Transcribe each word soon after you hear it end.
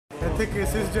ਇੱਥੇ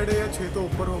ਕੇਸਿਸ ਜਿਹੜੇ ਆ 6 ਤੋਂ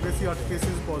ਉੱਪਰ ਹੋ ਗਏ ਸੀ। 8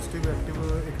 ਕੇਸਿਸ ਪੋਜ਼ਿਟਿਵ ਐਕਟਿਵ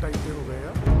ਇੱਕ ਟਾਈਮ ਤੇ ਹੋ ਗਏ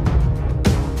ਆ।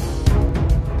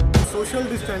 ਸੋਸ਼ਲ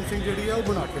ਡਿਸਟੈਂਸਿੰਗ ਜਿਹੜੀ ਆ ਉਹ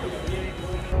ਬਣਾ ਕੇ ਰੱਖੋ।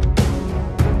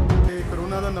 ਤੇ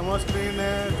ਕਰੋਨਾ ਦਾ ਨਵਾਂ ਸਟ੍ਰੇਨ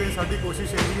ਹੈ ਤੇ ਸਾਡੀ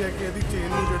ਕੋਸ਼ਿਸ਼ ਇਹੀ ਹੈ ਕਿ ਇਹਦੀ ਚੇਨ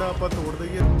ਨੂੰ ਜਿਹੜਾ ਆਪਾਂ ਤੋੜ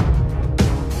ਦਈਏ।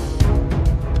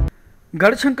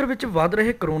 ਗੜ੍ਹਸ਼ੰਕਰ ਵਿੱਚ ਵੱਧ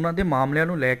ਰਹੇ ਕਰੋਨਾ ਦੇ ਮਾਮਲਿਆਂ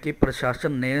ਨੂੰ ਲੈ ਕੇ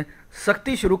ਪ੍ਰਸ਼ਾਸਨ ਨੇ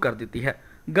ਸਖਤੀ ਸ਼ੁਰੂ ਕਰ ਦਿੱਤੀ ਹੈ।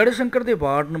 ਗੜ੍ਹਸ਼ੰਕਰ ਦੇ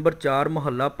ਵਾਰਡ ਨੰਬਰ 4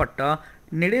 ਮੁਹੱਲਾ ਭੱਟਾ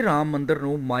ਨੇੜੇ ਰਾਮ ਮੰਦਿਰ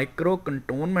ਨੂੰ ਮਾਈਕਰੋ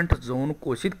ਕੰਟੋਨਮੈਂਟ ਜ਼ੋਨ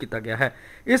ਘੋਸ਼ਿਤ ਕੀਤਾ ਗਿਆ ਹੈ।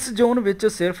 ਇਸ ਜ਼ੋਨ ਵਿੱਚ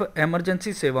ਸਿਰਫ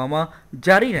ਐਮਰਜੈਂਸੀ ਸੇਵਾਵਾਂ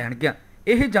ਜਾਰੀ ਰਹਿਣਗੀਆਂ।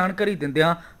 ਇਹ ਜਾਣਕਾਰੀ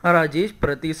ਦਿੰਦਿਆਂ ਰਾਜੇਸ਼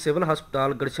ਪ੍ਰਤੀ ਸਿਵਲ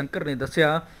ਹਸਪਤਾਲ ਗੜ੍ਹਸ਼ੰਕਰ ਨੇ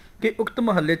ਦੱਸਿਆ ਕਿ ਉਕਤ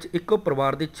ਮੁਹੱਲੇ 'ਚ ਇੱਕੋ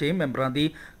ਪਰਿਵਾਰ ਦੇ 6 ਮੈਂਬਰਾਂ ਦੀ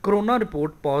ਕਰੋਨਾ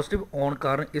ਰਿਪੋਰਟ ਪੋਜ਼ਿਟਿਵ ਆਉਣ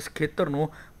ਕਾਰਨ ਇਸ ਖੇਤਰ ਨੂੰ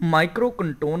ਮਾਈਕਰੋ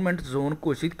ਕੰਟੋਨਮੈਂਟ ਜ਼ੋਨ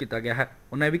ਘੋਸ਼ਿਤ ਕੀਤਾ ਗਿਆ ਹੈ।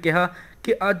 ਉਹਨਾਂ ਇਹ ਵੀ ਕਿਹਾ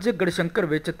ਕਿ ਅੱਜ ਗੜ੍ਹਸ਼ੰਕਰ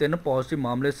ਵਿੱਚ 3 ਪੋਜ਼ਿਟਿਵ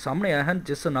ਮਾਮਲੇ ਸਾਹਮਣੇ ਆਏ ਹਨ,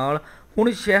 ਜਿਸ ਨਾਲ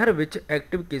ਹੁਣ ਸ਼ਹਿਰ ਵਿੱਚ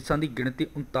ਐਕਟਿਵ ਕੇਸਾਂ ਦੀ ਗਿਣਤੀ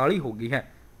 39 ਹੋ ਗਈ ਹੈ।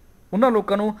 ਉਹਨਾਂ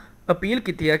ਲੋਕਾਂ ਨੂੰ ਅਪੀਲ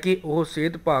ਕੀਤੀ ਹੈ ਕਿ ਉਹ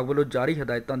ਸਿਹਤ ਵਿਭਾਗ ਵੱਲੋਂ ਜਾਰੀ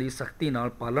ਹਦਾਇਤਾਂ ਦੀ ਸਖਤੀ ਨਾਲ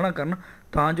ਪਾਲਣਾ ਕਰਨ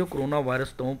ਤਾਂ ਜੋ ਕਰੋਨਾ ਵਾਇਰਸ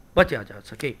ਤੋਂ ਬਚਿਆ ਜਾ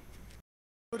ਸਕੇ।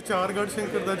 4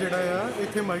 ਗੜ੍ਹਸ਼ੰਕਰ ਦਾ ਜਿਹੜਾ ਆ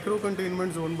ਇੱਥੇ ਮਾਈਕਰੋ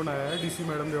ਕੰਟੇਨਮੈਂਟ ਜ਼ੋਨ ਬਣਾਇਆ ਹੈ ਡੀਸੀ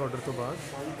ਮੈਡਮ ਦੇ ਆਰਡਰ ਤੋਂ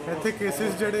ਬਾਅਦ। ਇੱਥੇ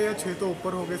ਕੇਸਿਸ ਜਿਹੜੇ ਆ 6 ਤੋਂ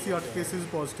ਉੱਪਰ ਹੋ ਗਏ ਸੀ। 8 ਕੇਸਿਸ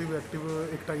ਪੋਜ਼ਿਟਿਵ ਐਕਟਿਵ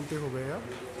ਇੱਕ ਟਾਈਮ ਤੇ ਹੋ ਗਏ ਆ।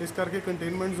 ਇਸ ਕਰਕੇ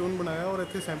ਕੰਟੇਨਮੈਂਟ ਜ਼ੋਨ ਬਣਾਇਆ ਔਰ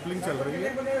ਇੱਥੇ ਸੈਂਪਲਿੰਗ ਚੱਲ ਰਹੀ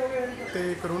ਹੈ। ਤੇ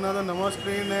ਕਰੋਨਾ ਦਾ ਨਵਾਂ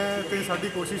ਸਟ੍ਰੇਨ ਹੈ ਤੇ ਸਾਡੀ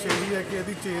ਕੋਸ਼ਿਸ਼ ਇਹੀ ਹੈ ਕਿ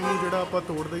ਇਹਦੀ ਚੇਨ ਨੂੰ ਜਿਹੜਾ ਆਪਾਂ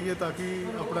ਤੋੜ ਦਈਏ ਤਾਂ ਕਿ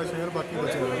ਆਪਣਾ ਸ਼ਹਿਰ ਬਾਕੀ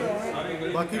ਬਚੇ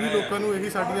ਰਹੇ। ਬਾਕੀ ਵੀ ਲੋਕਾਂ ਨੂੰ ਇਹੀ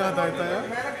ਸਾਡੀਆਂ ਹਦਾਇਤਾਂ ਆ,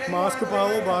 ਮਾਸਕ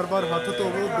ਪਾਓ, ਬਾਰ-ਬਾਰ ਹੱਥ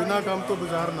ਧੋਵੋ, ਬਿਨਾਂ ਕੰਮ ਤੋਂ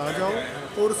ਬਾਜ਼ਾਰ ਨਾ ਜਾਓ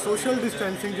ਔਰ ਸੋਸ਼ਲ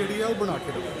ਡਿਸਟੈਂਸਿੰਗ ਜਿਹੜੀ ਆ ਉਹ ਬਣਾ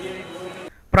ਕੇ ਰੱਖੋ।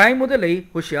 ਪ੍ਰਾਈਮ ਉਹਦੇ ਲਈ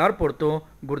ਹੁਸ਼ਿਆਰਪੁਰ ਤੋਂ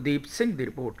ਗੁਰਦੀਪ ਸਿੰਘ ਦੀ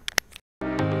ਰਿਪੋਰਟ।